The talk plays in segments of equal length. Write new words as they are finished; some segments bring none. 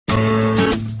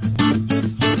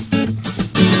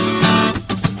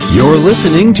You're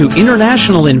listening to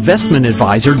international investment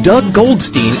advisor Doug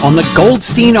Goldstein on the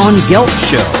Goldstein on Gelt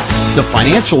show, the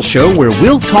financial show where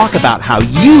we'll talk about how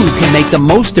you can make the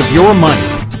most of your money.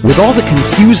 With all the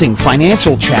confusing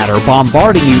financial chatter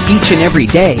bombarding you each and every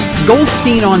day,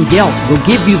 Goldstein on Gelt will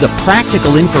give you the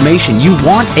practical information you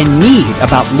want and need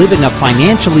about living a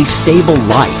financially stable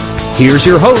life. Here's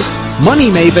your host,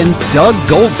 money maven Doug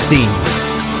Goldstein.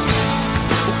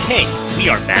 Okay, we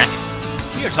are back.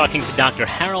 We are talking to Dr.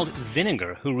 Harold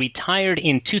Vinegar, who retired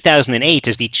in 2008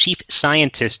 as the chief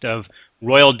scientist of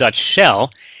Royal Dutch Shell,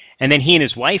 and then he and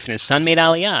his wife and his son made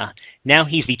aliyah. Now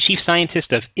he's the chief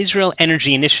scientist of Israel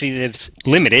Energy Initiatives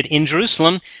Limited in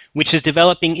Jerusalem, which is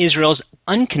developing Israel's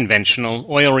unconventional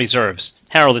oil reserves.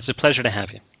 Harold, it's a pleasure to have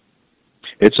you.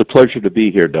 It's a pleasure to be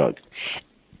here, Doug.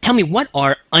 Tell me, what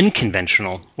are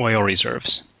unconventional oil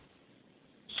reserves?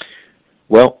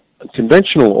 Well,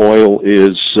 conventional oil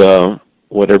is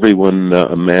what everyone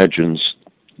imagines.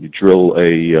 You drill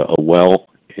a well,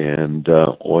 and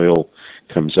oil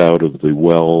comes out of the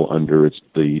well under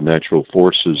the natural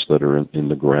forces that are in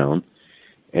the ground,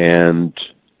 and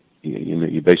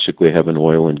you basically have an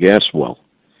oil and gas well.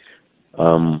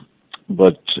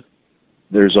 But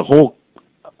there's a whole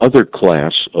other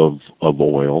class of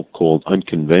oil called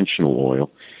unconventional oil,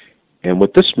 and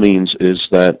what this means is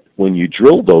that when you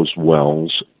drill those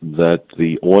wells, that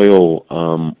the oil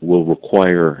will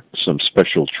require some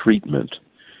special treatment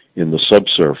in the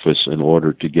subsurface in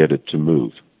order to get it to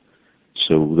move.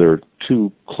 So there are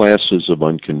two classes of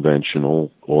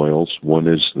unconventional oils. One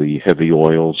is the heavy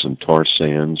oils and tar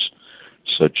sands,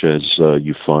 such as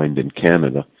you find in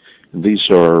Canada. And these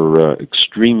are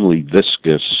extremely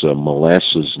viscous,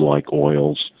 molasses-like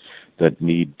oils that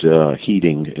need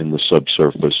heating in the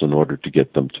subsurface in order to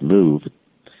get them to move.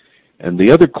 And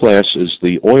the other class is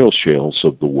the oil shales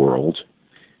of the world.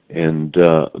 And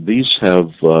these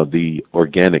have the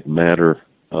organic matter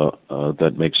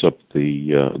that makes up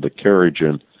the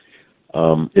kerogen.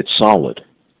 It's solid,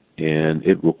 and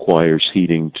it requires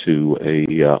heating to a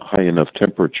high enough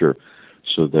temperature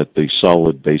so that the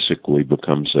solid basically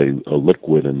becomes a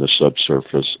liquid in the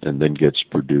subsurface and then gets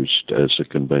produced as a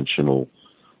conventional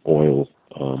oil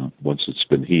once it's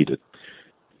been heated.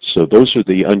 So those are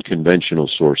the unconventional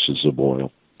sources of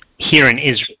oil. Here in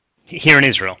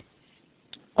Israel.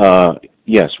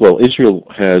 Yes. Well, Israel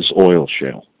has oil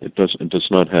shale. It does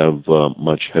not have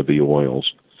much heavy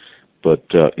oils, but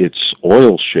its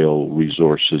oil shale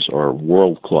resources are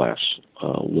world class,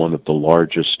 one of the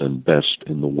largest and best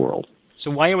in the world. So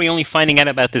why are we only finding out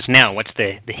about this now? What's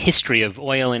the history of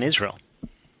oil in Israel?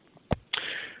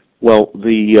 Well,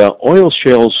 the oil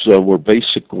shales were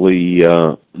basically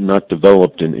not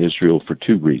developed in Israel for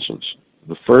two reasons.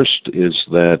 The first is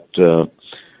that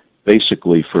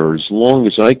basically, for as long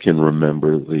as I can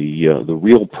remember, the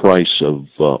real price of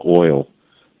oil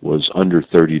was under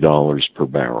 $30 per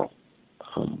barrel.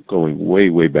 Going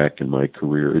way back in my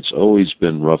career, it's always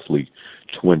been roughly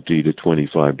 $20 to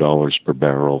 $25 per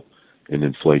barrel in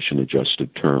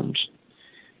inflation-adjusted terms.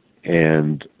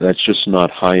 And that's just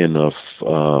not high enough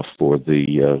for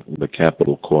the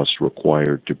capital costs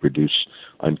required to produce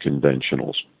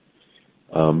unconventionals.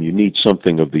 You need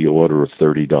something of the order of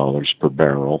 $30 per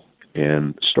barrel.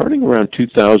 And starting around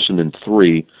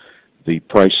 2003, the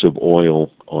price of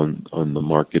oil on the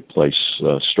marketplace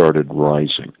started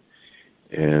rising.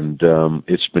 And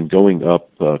it's been going up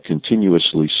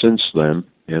continuously since then,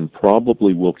 and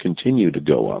probably will continue to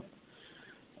go up.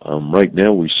 Right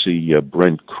now we see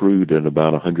Brent crude at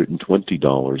about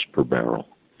 $120 per barrel.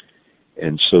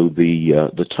 And so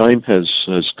the time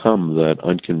has come that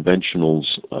unconventionals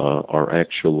are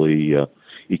actually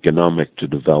economic to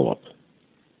develop.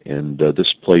 And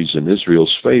this plays in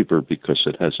Israel's favor because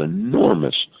it has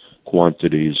enormous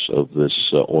quantities of this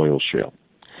oil shale.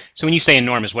 So when you say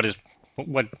enormous, what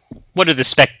are the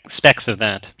specs of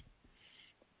that?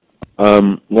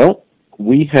 Well,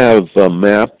 we have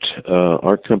mapped,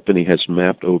 our company has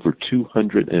mapped over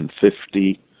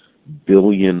 250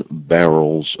 billion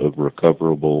barrels of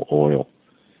recoverable oil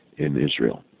in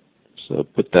Israel. So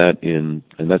put that in,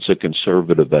 and that's a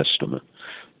conservative estimate.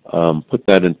 Put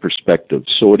that in perspective.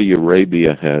 Saudi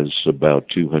Arabia has about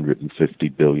 250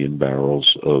 billion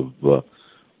barrels of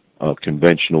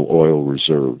conventional oil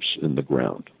reserves in the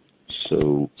ground.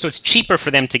 So it's cheaper for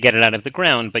them to get it out of the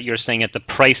ground, but you're saying at the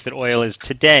price that oil is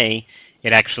today,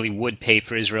 it actually would pay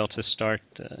for Israel to start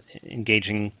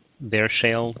engaging their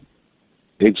shale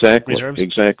reserves?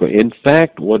 Exactly. In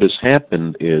fact, what has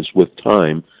happened is with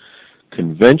time,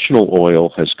 conventional oil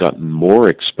has gotten more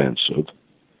expensive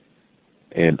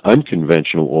and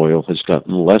unconventional oil has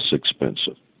gotten less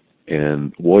expensive.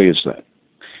 And why is that?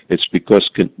 It's because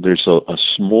there's a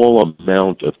small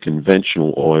amount of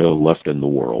conventional oil left in the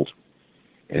world,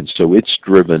 and so its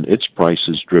price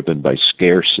is driven by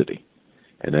scarcity.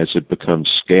 And as it becomes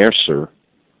scarcer,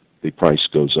 the price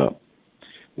goes up.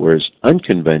 Whereas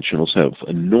unconventionals have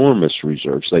enormous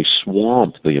reserves. They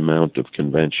swamp the amount of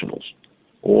conventionals,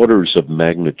 orders of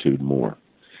magnitude more.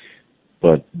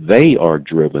 But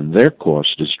their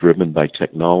cost is driven by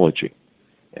technology.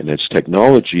 And as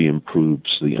technology improves,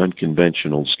 the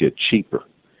unconventionals get cheaper.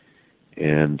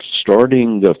 And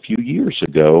starting a few years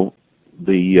ago,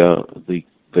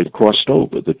 they've crossed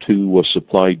over. The two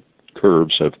supply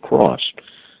curves have crossed,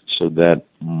 so that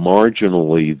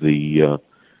marginally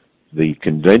the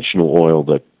conventional oil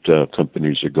that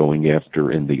companies are going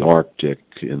after in the Arctic,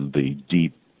 in the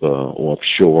deep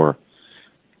offshore,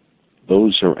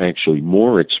 those are actually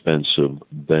more expensive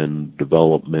than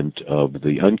development of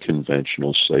the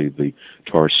unconventional, say the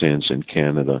tar sands in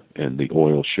Canada and the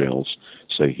oil shales,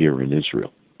 say here in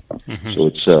Israel. Mm-hmm. So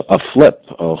it's a flip.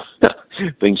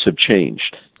 Things have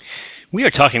changed. We are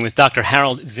talking with Dr.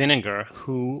 Harold Vinegar,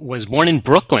 who was born in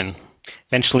Brooklyn.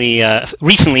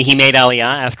 Recently he made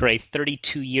aliyah after a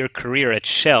 32-year career at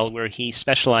Shell, where he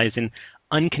specialized in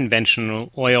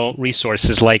unconventional oil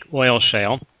resources like oil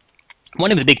shale.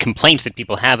 One of the big complaints that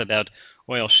people have about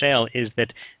oil shale is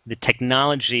that the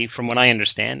technology, from what I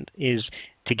understand, is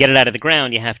to get it out of the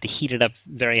ground, you have to heat it up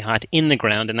very hot in the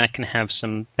ground, and that can have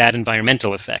some bad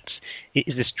environmental effects.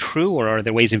 Is this true, or are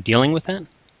there ways of dealing with that?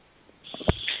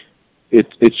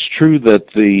 It's true that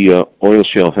the oil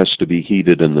shale has to be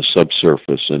heated in the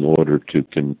subsurface in order to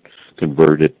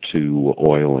convert it to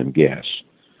oil and gas.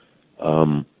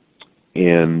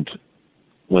 And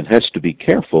one has to be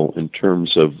careful in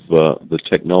terms of the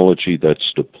technology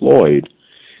that's deployed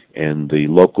and the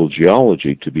local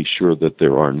geology to be sure that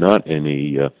there are not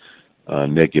any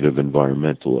negative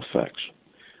environmental effects.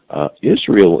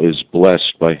 Israel is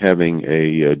blessed by having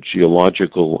a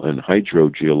geological and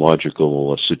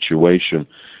hydrogeological situation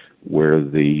where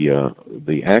the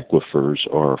aquifers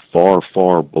are far,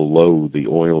 far below the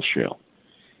oil shale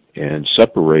and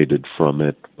separated from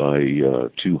it by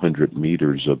 200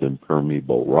 meters of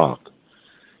impermeable rock,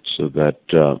 so that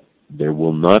there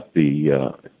will not be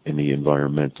any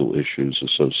environmental issues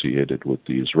associated with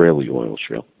the Israeli oil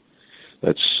shale.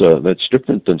 That's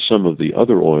different than some of the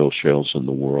other oil shales in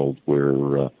the world, where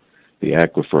the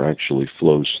aquifer actually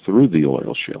flows through the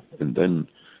oil shale, and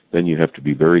then you have to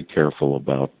be very careful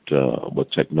about what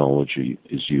technology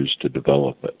is used to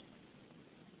develop it.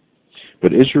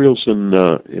 But Israel's in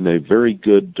a very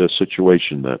good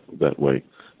situation that way.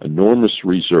 Enormous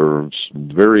reserves,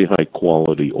 very high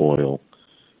quality oil,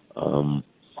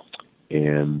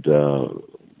 and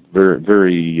very,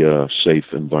 very safe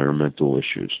environmental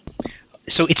issues.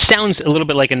 So it sounds a little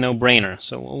bit like a no-brainer.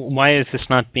 So why is this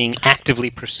not being actively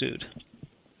pursued?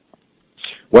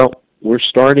 Well, we're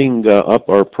starting up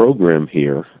our program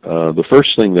here. The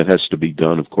first thing that has to be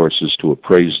done, of course, is to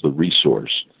appraise the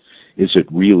resource. Is it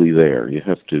really there? You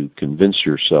have to convince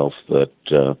yourself that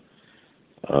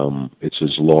it's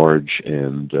as large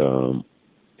and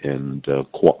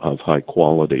of high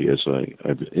quality as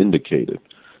I've indicated.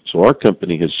 So our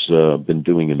company has been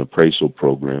doing an appraisal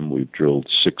program. We've drilled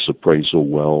 6 appraisal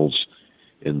wells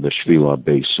in the Shvila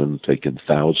Basin, taken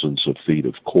thousands of feet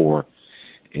of core,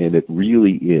 and it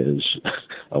really is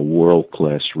a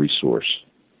world-class resource.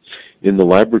 In the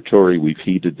laboratory, we've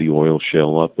heated the oil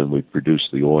shale up and we've produced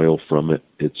the oil from it.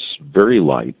 It's very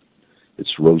light.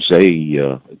 It's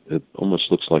rosé. It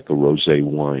almost looks like a rosé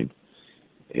wine.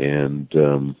 And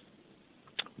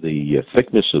the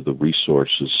thickness of the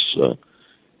resource is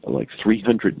like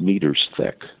 300 meters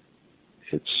thick.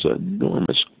 It's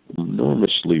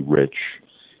enormously rich,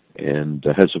 and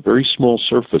has a very small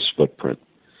surface footprint,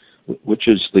 which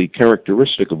is the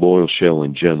characteristic of oil shale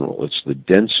in general. It's the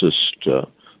densest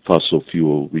fossil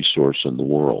fuel resource in the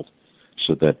world,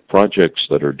 so that projects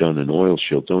that are done in oil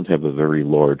shale don't have a very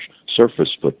large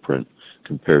surface footprint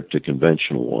compared to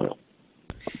conventional oil.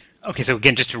 Okay, so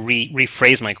again, just to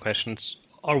rephrase my questions,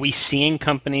 are we seeing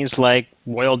companies like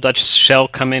Royal Dutch Shell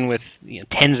come in with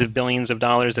tens of billions of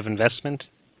dollars of investment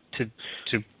to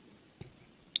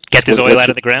get this oil out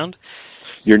of the ground?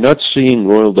 You're not seeing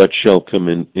Royal Dutch Shell come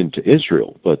into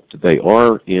Israel, but they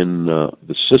are in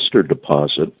the sister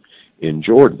deposit in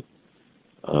Jordan.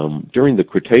 During the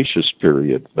Cretaceous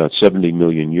period, about 70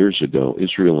 million years ago,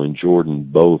 Israel and Jordan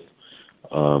both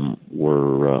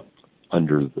were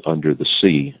under the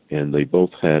sea, and they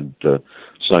both had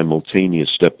simultaneous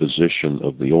deposition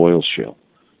of the oil shale.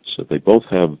 So they both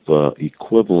have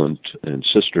equivalent and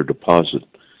sister deposit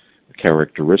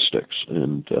characteristics.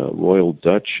 And Royal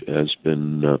Dutch has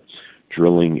been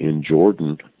drilling in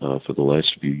Jordan for the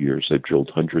last few years. They've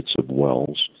drilled hundreds of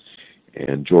wells,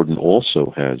 and Jordan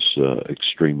also has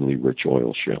extremely rich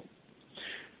oil shale.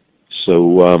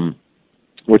 So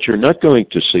what you're not going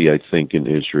to see, I think, in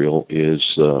Israel is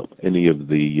any of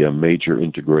the major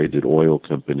integrated oil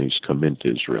companies come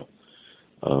into Israel.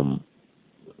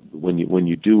 When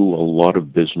you do a lot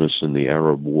of business in the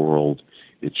Arab world,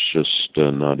 it's just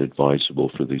not advisable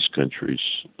for these companies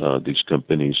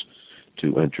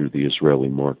to enter the Israeli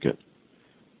market.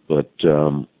 But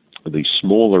the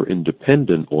smaller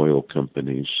independent oil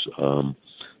companies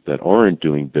that aren't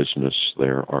doing business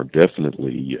there are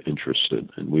definitely interested,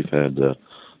 and we've had a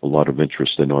lot of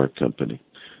interest in our company.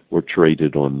 We're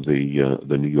traded on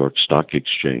the New York Stock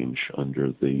Exchange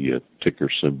under the ticker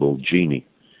symbol GNE,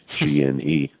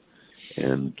 G-N-E,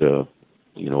 and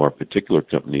our particular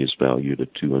company is valued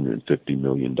at $250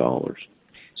 million.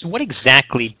 So what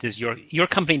exactly does your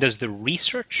company does the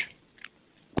research?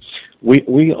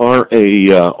 We are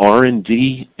a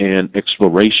R&D and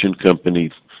exploration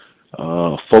company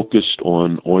focused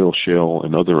on oil shale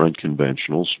and other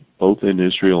unconventionals, both in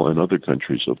Israel and other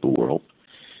countries of the world.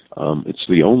 It's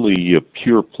the only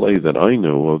pure play that I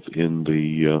know of in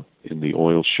the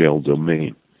oil shale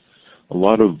domain. A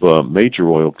lot of major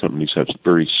oil companies have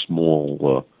very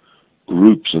small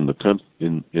groups in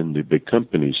the big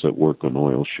companies that work on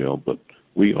oil shale, but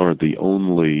we are the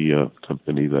only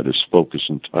company that is focused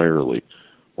entirely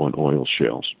on oil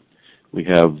shales. We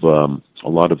have a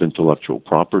lot of intellectual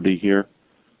property here.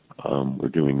 We're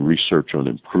doing research on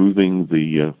improving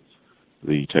the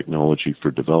technology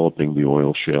for developing the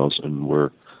oil shales, and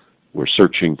we're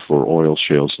searching for oil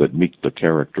shales that meet the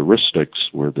characteristics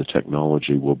where the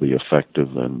technology will be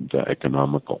effective and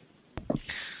economical.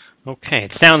 Okay,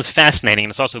 it sounds fascinating,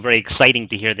 and it's also very exciting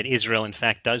to hear that Israel, in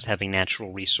fact, does have a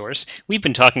natural resource. We've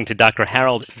been talking to Dr.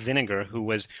 Harold Vinegar, who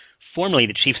was formerly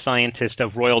the chief scientist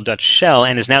of Royal Dutch Shell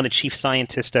and is now the chief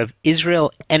scientist of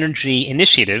Israel Energy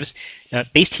Initiatives,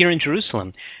 based here in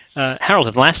Jerusalem. Harold,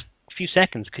 in the last few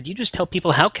seconds, could you just tell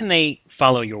people how can they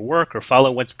follow your work or follow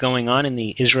what's going on in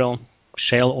the Israel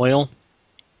shale oil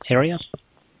area?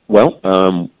 Well,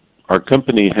 our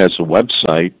company has a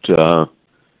website,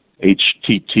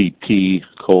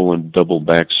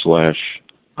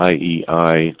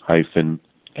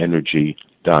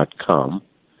 http://iei-energy.com,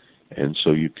 and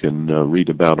so you can read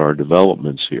about our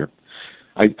developments here.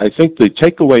 I think the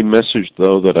takeaway message,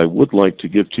 though, that I would like to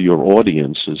give to your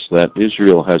audience is that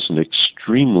Israel has an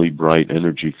extremely bright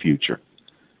energy future.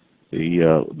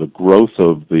 The growth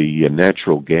of the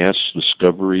natural gas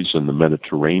discoveries in the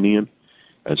Mediterranean,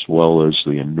 as well as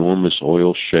the enormous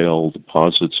oil shale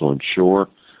deposits on shore,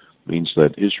 means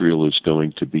that Israel is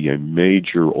going to be a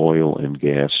major oil and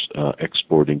gas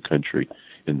exporting country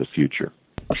in the future.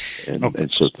 And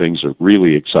so things are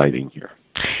really exciting here.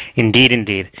 Indeed,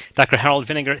 indeed. Dr. Harold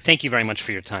Vinegar, thank you very much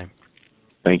for your time.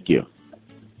 Thank you.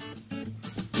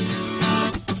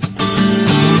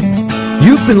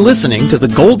 You've been listening to the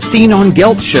Goldstein on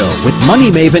Gelt Show with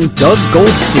money maven Doug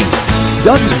Goldstein.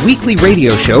 Doug's weekly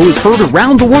radio show is heard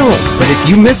around the world, but if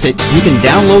you miss it, you can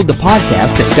download the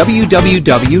podcast at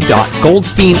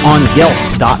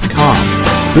www.goldsteinongelt.com.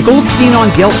 The Goldstein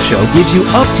on Gelt Show gives you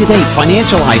up-to-date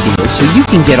financial ideas so you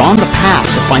can get on the path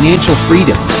to financial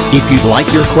freedom. If you'd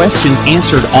like your questions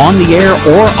answered on the air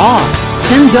or off,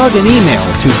 send Doug an email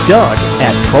to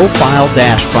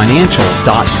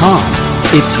doug@profile-financial.com.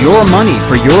 It's your money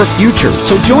for your future,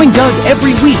 so join Doug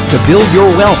every week to build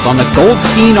your wealth on the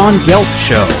Goldstein on Gelt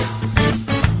Show.